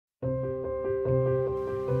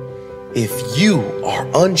If you are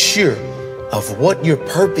unsure of what your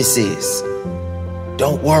purpose is,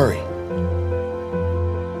 don't worry.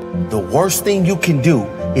 The worst thing you can do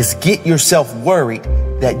is get yourself worried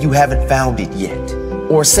that you haven't found it yet.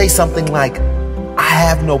 Or say something like, I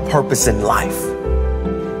have no purpose in life.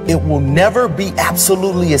 It will never be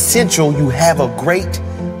absolutely essential you have a great,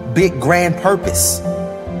 big, grand purpose.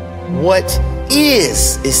 What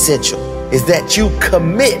is essential is that you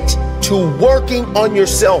commit to working on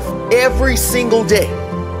yourself every single day,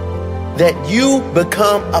 that you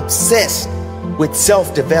become obsessed with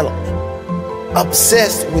self-development,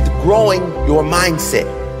 obsessed with growing your mindset,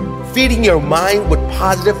 feeding your mind with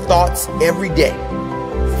positive thoughts every day,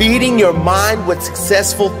 feeding your mind with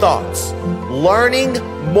successful thoughts, learning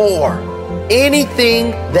more,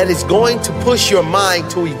 anything that is going to push your mind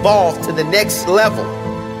to evolve to the next level.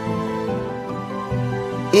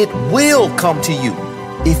 It will come to you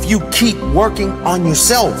if you keep working on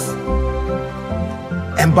yourself.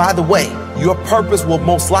 And by the way, your purpose will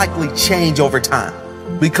most likely change over time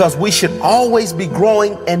because we should always be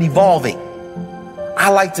growing and evolving. I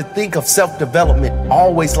like to think of self-development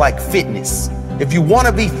always like fitness. If you want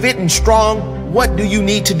to be fit and strong, what do you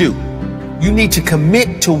need to do? You need to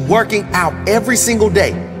commit to working out every single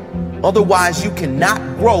day. Otherwise, you cannot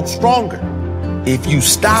grow stronger. If you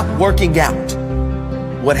stop working out,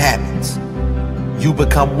 what happens? You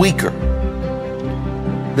become weaker.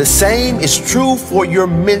 The same is true for your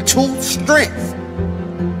mental strength.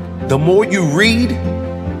 The more you read,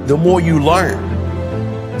 the more you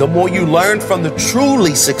learn. The more you learn from the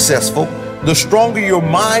truly successful, the stronger your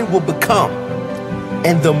mind will become,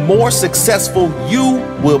 and the more successful you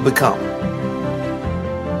will become.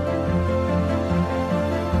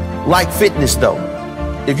 Like fitness though,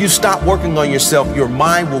 if you stop working on yourself, your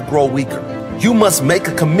mind will grow weaker. You must make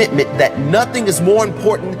a commitment that nothing is more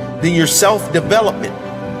important than your self-development,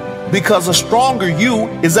 because a stronger you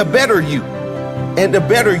is a better you, and a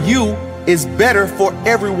better you is better for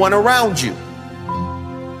everyone around you.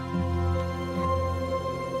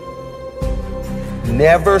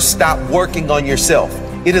 Never stop working on yourself.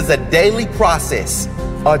 It is a daily process,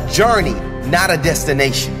 a journey, not a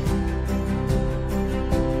destination.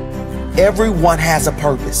 Everyone has a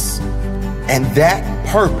purpose, and that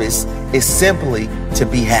purpose is simply to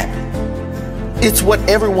be happy. It's what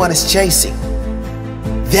everyone is chasing.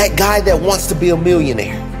 That guy that wants to be a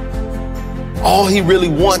millionaire, all he really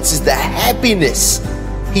wants is the happiness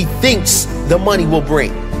he thinks the money will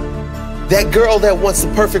bring. That girl that wants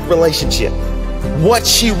the perfect relationship, what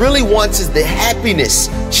she really wants is the happiness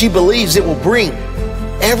she believes it will bring.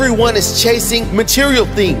 Everyone is chasing material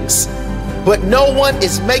things, but no one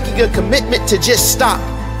is making a commitment to just stop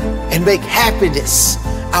and make happiness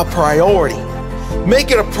our priority. Make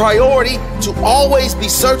it a priority to always be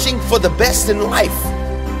searching for the best in life.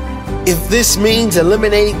 If this means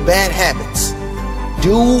eliminating bad habits,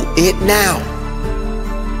 do it now.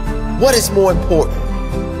 What is more important?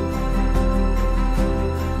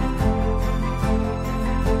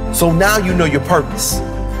 So now you know your purpose.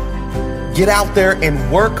 Get out there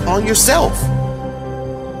and work on yourself.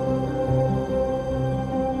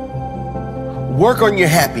 Work on your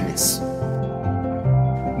happiness.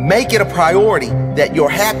 Make it a priority that your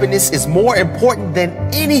happiness is more important than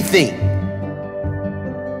anything.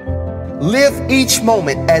 Live each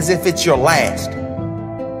moment as if it's your last.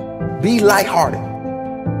 Be lighthearted.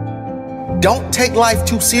 Don't take life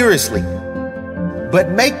too seriously, but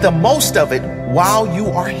make the most of it while you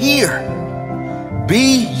are here.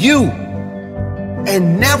 Be you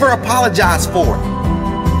and never apologize for it.